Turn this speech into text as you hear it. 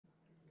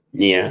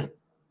Niye?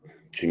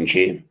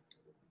 Çünkü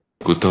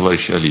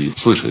Товарищ Алиев.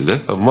 Слышали,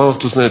 да? Мало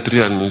кто знает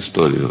реальную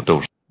историю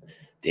того, что...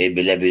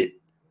 Belə bir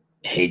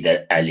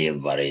Heydər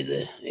Əliyev var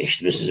idi.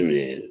 Eşitmişsiniz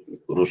mi?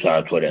 Rus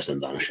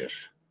oratoriyasını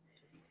danışır.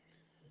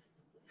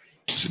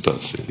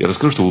 Ситуация. Я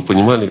расскажу, чтобы вы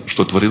понимали,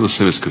 что творилось в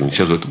советское время.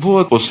 Сейчас говорят,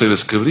 вот,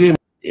 постсоветское время.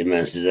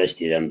 Mən sizə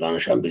istəyirəm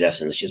danışam,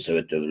 biləsiniz ki,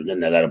 Sovet dövründə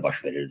nələr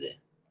baş verirdi.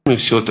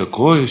 Все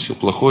такое, все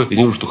плохое. Я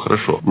не говорю, что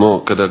хорошо. Но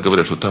когда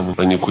говорят, что там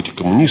они хоть и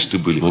коммунисты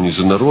были, но они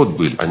за народ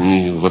были,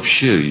 они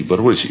вообще и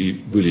боролись, и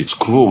были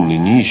скромные,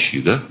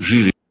 нищие, да,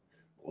 жили.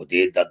 O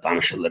deyir də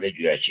danışılır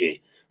güya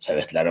ki,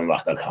 Sovetlərin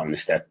vaxtında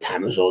kommunistlər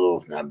təmiz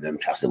olub, nə bilim,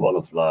 kasıb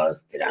olublar,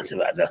 dirənçi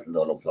vəziyyətində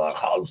olublar,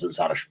 xalqını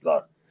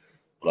sarışıblar.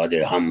 Bunlar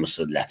deyir,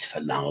 hamısı lətifə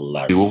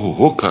nağıllar.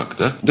 Ого, как,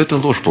 да? Да это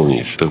ложь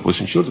полнейшая. Так,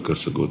 84,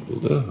 кажется, год был,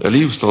 да?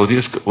 Алиев стал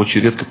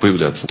очень редко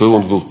появляться. То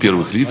он был в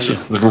первых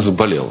лицах, как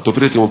заболел, то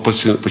при этом он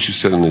почти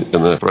постоянно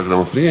на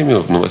программах «Время»,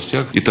 в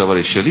новостях. И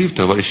товарищ Алиев,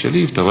 товарищ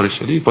Алиев,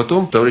 товарищ Алиев.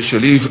 Потом товарищ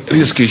Алиев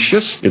резко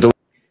исчез.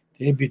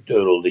 Bir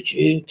dövr oldu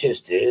ki,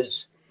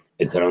 tez-tez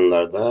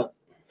ekranlarda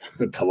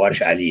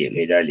tavariş Əliyev,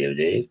 Heydər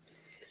Əliyevdir,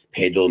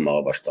 peyda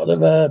olmağa başladı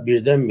və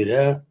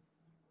birdən-birə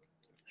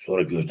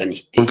sonra gözdən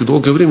itdi. Он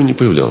долгое время не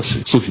появлялся.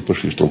 Слухи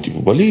пошли, что он типа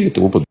болеет,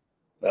 ему подобное.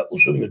 Və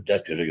uzun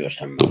müddət gözə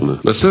görsənmədi.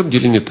 На самом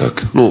деле не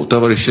так. Ну,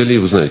 товарищ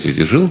Алиев, вы знаете,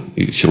 где жил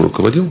и чем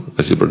руководил?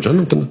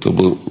 Азербайджаном, то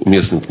был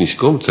местным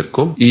князьком,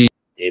 царьком. И...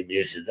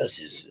 Bilirsiniz də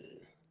siz,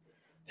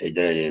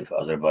 Heydər Əliyev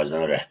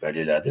Azərbaycanın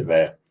rəhbərliyi elədi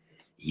və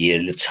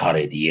yerli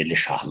çar idi, yerli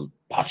şahlı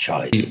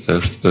padşah idi.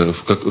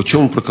 В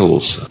чем он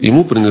прокололся?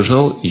 Ему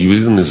принадлежал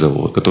ювелирный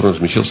завод, который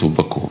размещался в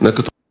Баку.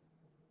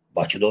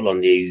 Bakıda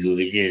olan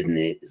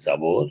yuvelirni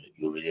zavod,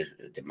 yuvelir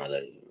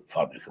deməli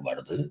fabriki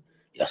vardı,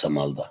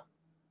 Yasamalda.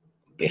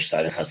 5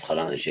 sayılı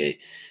xəstəxana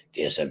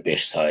deyəsən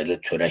 5 sayılı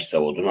çörək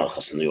zavodunun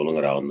arxasında yolun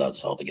qırağındadır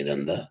sağda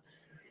gedəndə.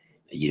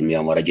 20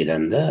 yanvara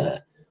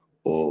gedəndə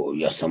o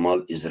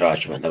Yasamal icra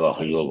hakimiyyətinə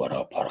qalxan yol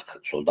var, park.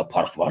 Solda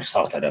park var,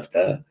 sağ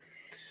tərəfdə.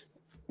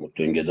 O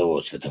döngədə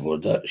o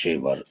svetoforda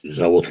var,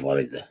 zavod var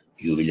idi.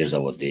 Yuvelir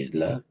zavod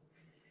deyildilər.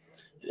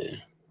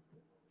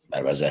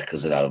 Bərbəzək,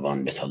 qızıl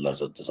əlvan, metallar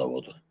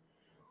zavodu.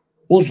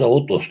 O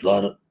zavod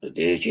dostlar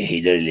deyir ki,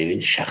 Heydər Əliyevin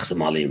şəxsi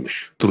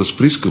malıymış. С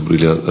прииска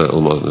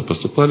алмазные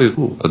поступали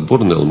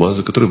отборные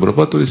алмазы, которые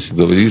обрабатывались,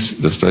 доводились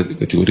до стадии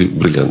категории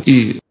бриллиант.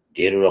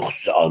 Deyir, oraya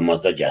xüsusi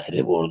almazlar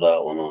gətirib,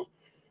 orada onu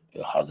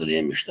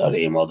hazırlamışlar,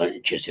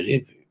 emaldan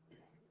keçirib,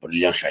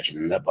 brilyant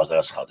şəklində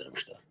bazara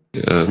çıxardırmışlar.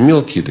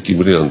 Мелкие такие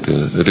бриллианты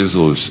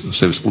реализовывались в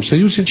Советском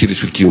Союзе, через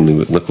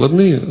фиктивные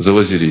накладные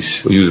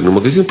завозились в ювелирный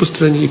магазин по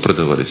стране и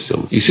продавались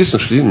там. Естественно,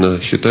 шли на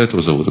счета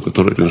этого завода,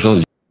 который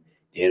принадлежал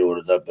Deyir,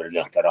 orada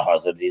brilyantları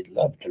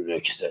hazırlaydılar, bütün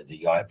ölkəsədə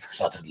yayıb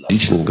satırdılar.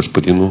 Лично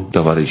господину,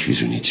 товарищу,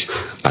 извините,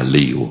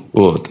 Алиеву.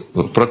 Вот.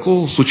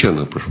 Прокол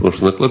случайно прошел, потому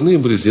что накладные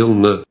были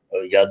сделаны на...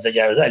 Yazıca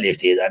gəlirdi, Əliyev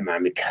deyir,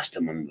 mənim bir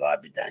kostyumum var,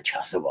 bir dənə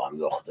kasıbam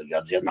yoxdur.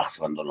 Yazıca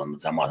Naxçıvanda olanda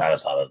cəmaatlara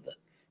salırdı.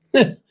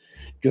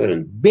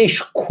 Görün,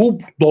 5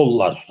 kub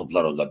dollar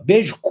tutublar orada.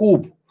 5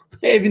 kub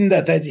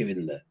evində, təc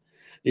evində.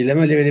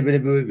 Eləmə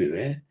belə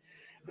böyümüyor.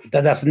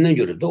 Dədəsindən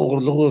görüb də,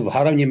 oğurluğu,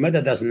 haram yemə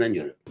dədəsindən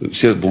görüb.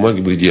 Все бумаги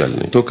были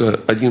идеальные.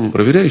 Только один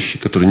проверяющий,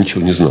 который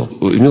ничего не знал,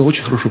 имел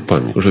очень хорошую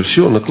память. Уже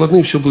все,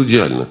 накладные, все было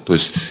идеально. То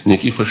есть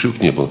никаких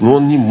фальшивок не было. Но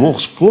он не мог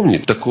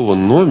вспомнить такого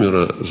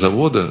номера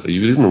завода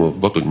ювелирного в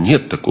Баку.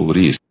 Нет такого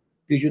реестра.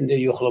 Bir gün də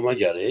yoxlama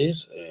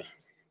gəlir.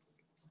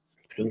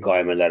 Bütün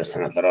qaymələri,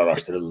 sənədləri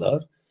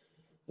araşdırırlar.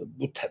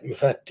 Bu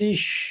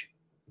müfəttiş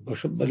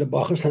belə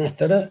baxır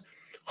sənədlərə,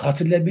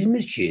 xatırlaya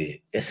bilmir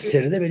ki,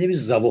 SSR-də belə bir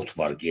zavod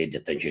var,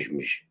 qeydiyyatdan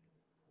keçmiş.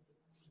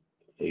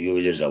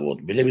 Ювелир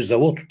завод. Belə bir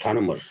zavod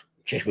tanımır.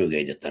 Keçmir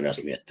qeydiyyatdan,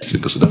 rəsmiyyətdən.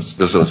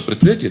 Государственное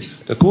предприятие,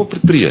 такого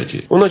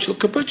предприятия. Он начал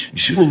копать,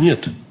 действительно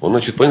нет. Он,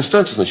 значит, по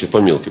инстанции, значит, по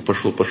мелкой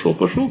пошел.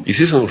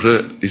 Естественно,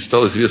 уже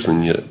стало известно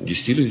не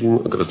 10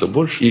 людям, а гораздо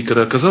больше. И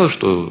когда оказалось,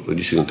 что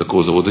действительно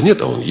такого завода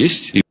нет, а он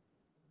есть.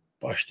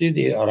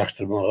 Başlaydı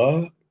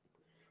araşdırmağa.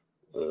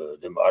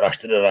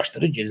 Araşdırır,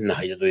 gelin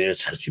nəhayət o yerə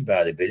çıxır ki,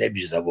 bəli, belə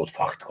bir zavod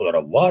faktik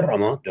olaraq var,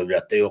 amma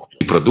dövlətdə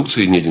yoxdur. И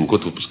продукции не один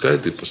год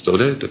выпускает, и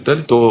поставляет, и так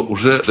далее, то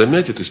уже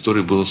замять эту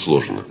историю было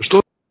сложно.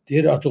 Что?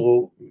 Deyir, artıq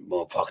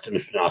o faktin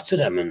üstünü açır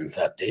həmin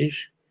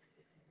müfəttiş.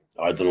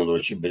 Aydın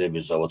olur ki, belə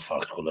bir zavod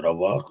faktik olaraq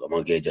var,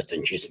 amma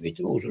qeydiyyatdan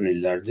keçməydi. Uzun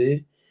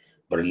illərdir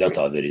brilyant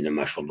alveri ilə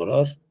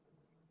məşğuldurlar.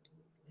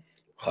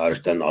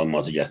 Xaricdən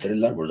almazı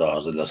gətirirlər, burada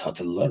hazırla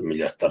satırlar,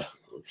 milyardlar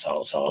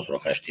sağa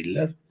sonra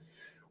xərcləyirlər.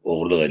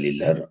 Oğurluq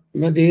eləyirlər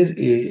və deyir,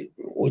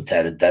 o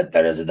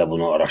dərəcədə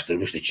bunu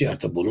araşdırmışdı ki,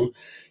 artıq bunu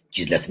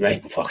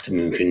gizlətmək bu faktı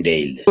mümkün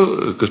değildi.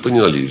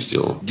 Господин Алиев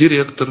сделал.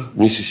 Директор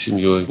вместе с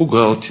семьей,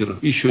 бухгалтер,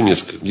 еще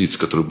несколько лиц,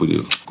 которые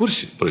были в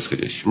курсе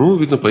происходящего. Ну,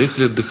 видно,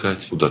 поехали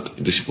отдыхать куда-то.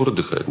 И до сих пор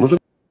отдыхают. Нужно...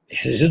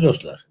 Siz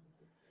dostlar,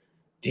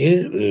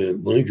 deyir,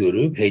 bunu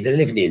görüb Heydər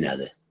Əliyev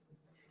neynədi?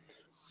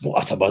 Bu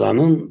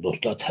Atabalanın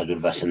dostlar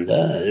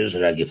təcrübəsində öz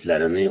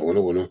rəqiblərini,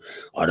 onu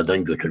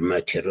aradan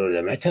götürmək, terror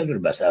eləmək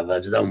təcrübəsi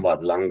əvvəlcədən var,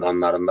 bunların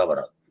qanlarında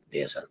var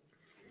deyəsən.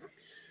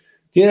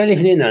 Heydər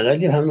Əliyev nə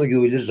edir? Həmin o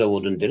yuvilir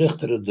zavodun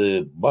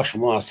direktorudur, baş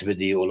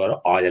mühasibidir. Onları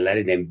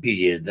ailələri ilə bir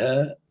yerdə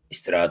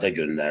istirahətə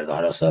göndərdi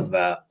harasa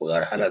və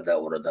onlar hələ də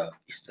orada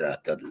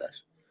istirahətdədirlər.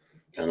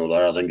 Yani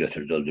onlar adam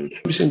götürdü,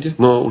 öldürdü.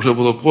 Но уже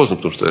было поздно,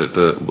 потому что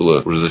это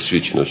было уже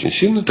засвечено очень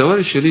сильно.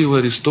 Товарищ Алиева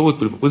арестовывают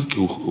при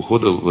попытке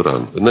ухода в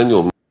Иран. На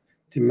нем.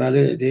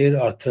 Deməli, deyir,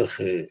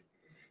 artıq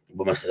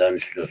bu məsələnin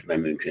üstünü örtmək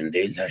mümkün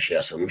deyil. Hər şey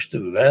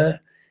asılmışdır və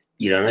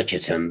İrana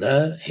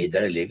keçəndə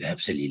Heydər Əliyevi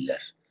həbs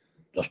eləyirlər.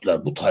 Dostlar,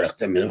 bu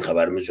tarixdən bizim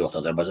xəbərimiz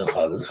yoxdur. Azərbaycan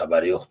xalqının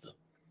xəbəri yoxdur.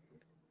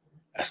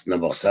 Əslində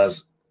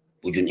baxsaz,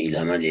 bugün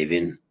İlham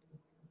Əliyevin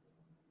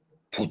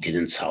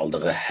Putinin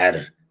çaldığı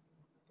hər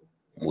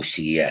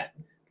musiqiyə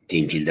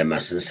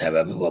dingildəməsinin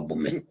səbəbi bu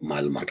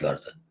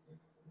məlumatlardır.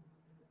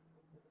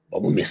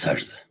 Bu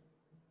mesajdır.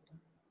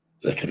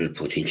 Ötürür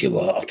Putin ki,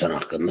 atan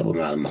haqqında bu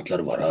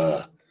məlumatlar var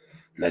ha.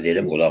 Nə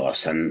deyirəm, qulaq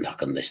az, sənin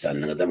haqqında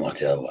istənilən qədər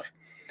material var.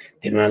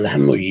 Deməli,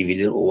 həmin o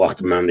yivilir, o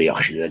vaxt mənim də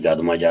yaxşı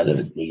yadıma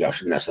gəlir,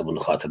 yaşlı nəslə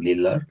bunu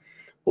xatırlayırlar.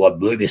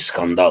 O böyük bir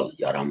skandal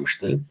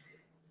yaranmışdı.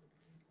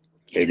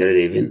 Heydər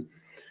Əliyevin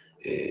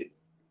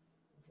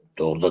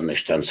doğrudan da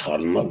işdən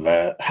çıxarılma və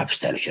həbs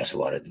təhlükəsi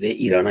var idi.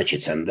 İrana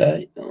keçəndə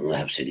onu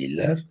həbs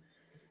edirlər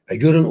və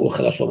görün o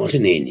xilas olması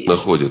nə edir?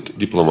 Находят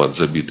дипломат,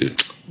 забитый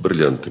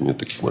бриллиантами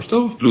таких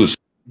масштабов, плюс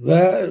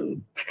və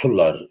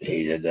tuturlar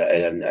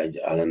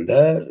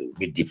əlində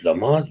bir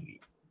diplomat,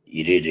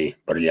 iri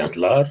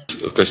brilyantlar.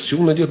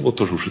 Костюм надет был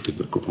тоже ушитый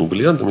крупным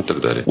бриллиантом и так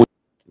далее.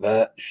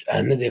 Və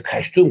əlində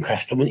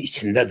kostyumun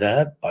içində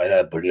də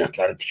ayrı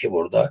brilyantları tikib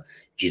orada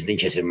gizlin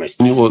keçirmək У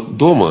istəyir. него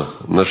дома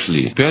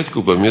нашли 5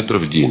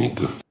 кубометров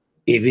денег.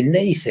 Evində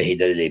isə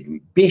Heydər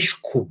Əliyevin 5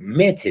 kub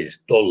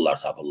metr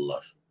dollar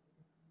tapırlar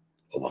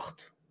o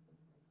vaxt.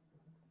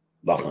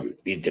 Baxın,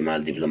 bir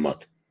deməli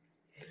diplomat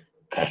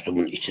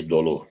kostyumun içi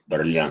dolu,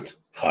 brilyant,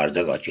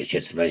 xaricə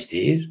keçirmək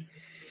istəyir.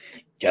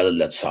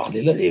 Gəlirlər,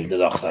 saxlayırlar, evdə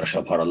də axtarış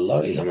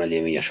aparırlar. İlham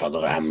Əliyevin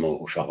yaşadığı həmin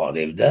o uşaq vaxtı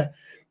evdə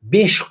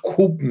 5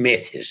 kub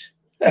metr.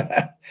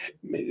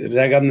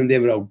 Rəqamla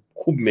demirəm,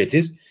 kub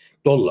metr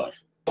dollar.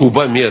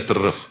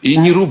 Кубометров. И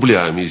не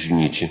рублями,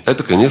 извините.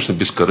 Это, конечно,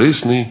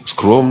 бескорыстный,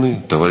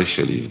 скромный товарищ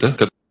Алиев, да?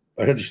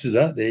 Başa düşdü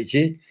da, deyir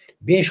ki,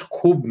 5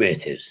 kub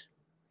metr.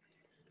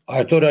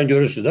 Aytoran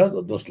görürsünüz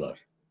da, dostlar.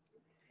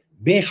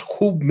 5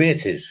 kub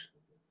metr.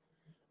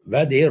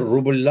 Və deyir,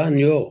 rubullan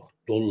yox,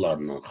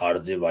 dollarla,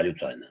 xarici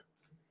valyutayla.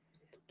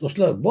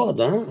 Dostlar, bu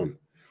adam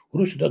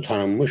Rusiyada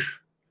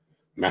tanınmış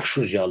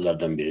məşhur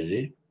ziyalılardan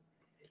biridir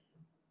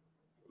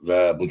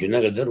və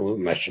bugünə qədər o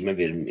məhkəmə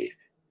verilməyib.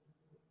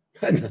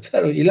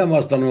 İlham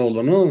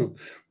Aslanoğlu'nu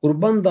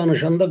qurban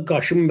danışanda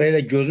qaşım belə,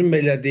 gözüm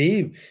belə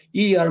deyib,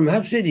 il yarım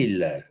həbs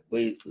edirlər. Bu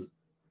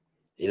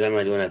İlham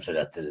Əliyevin həbs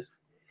elətdirir.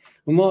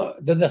 Amma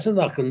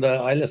dədəsinin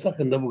haqqında, ailəsi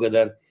haqqında bu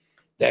qədər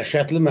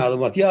dəhşətli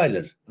məlumat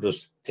yayılır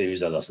Rus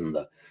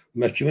televiziyasında.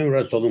 Məhkəmə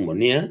müraciət olunmur.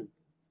 Niyə?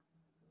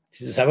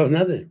 Sizin səbəb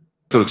nədir?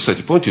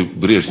 Кстати, помните,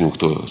 Брежневу,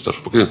 кто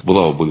старший поколение,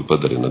 булава были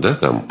подарены, да?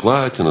 Там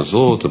платина,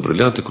 золото,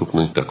 бриллианты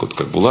крупные. Так вот,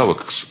 как булава,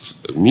 как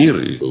мир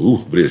и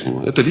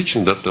Брежневу. Это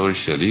личный дар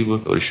товарища Алиева,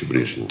 товарища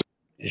Брежнева.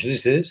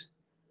 Eşidirsiniz?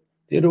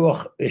 Deyir, o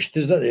vaxt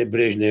eşidirsiniz də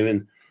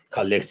Brejnevin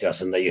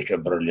kolleksiyasında yekə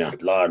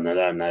brilyantlar,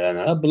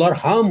 nələr. Bunlar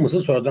hamısı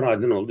sonradan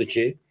aydın oldu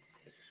ki,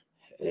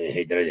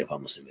 Heydər Əliyev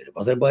hamısını verib.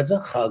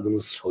 Azərbaycan xalqını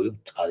soyub,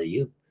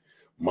 talayıb,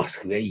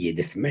 Moskvaya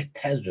yedirtmək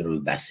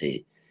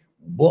təcrübəsi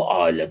bu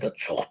ailədə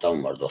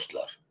çoxdan var,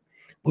 dostlar.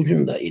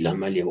 Bugün də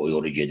İlham Əliyev o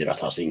yolu gedir,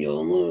 atasının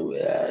yolunu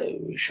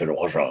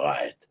şırıqoşağa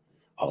ait.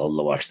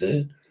 Ağıllı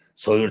başlı.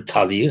 Soyur,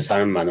 talayır,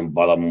 sənin mənim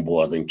balamın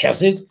boğazını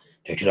kəsir,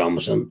 tökür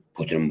almışsın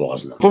Putinin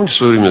boğazına. Помните, в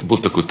свое время был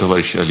такой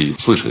товарищ Алиев?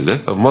 Слышали,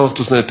 да? Мало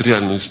кто знает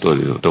реальную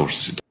историю того,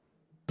 что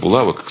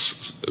булава, как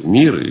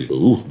мир и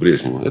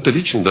Брежневу. Это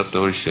личный дар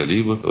товарища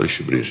Алиева,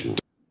 товарища Брежнева.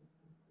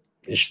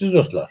 Eşitdiniz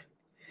dostlar.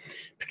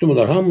 Bütün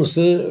bunlar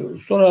hamısı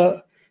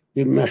sonra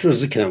bir məşhur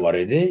ziknə var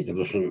idi,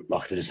 Rusun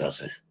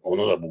aktrisası.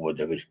 Ona da bu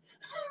boyda bir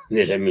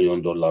neçə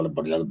milyon dollarlı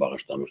brilyant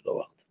bağışlamışdı o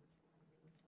vaxt.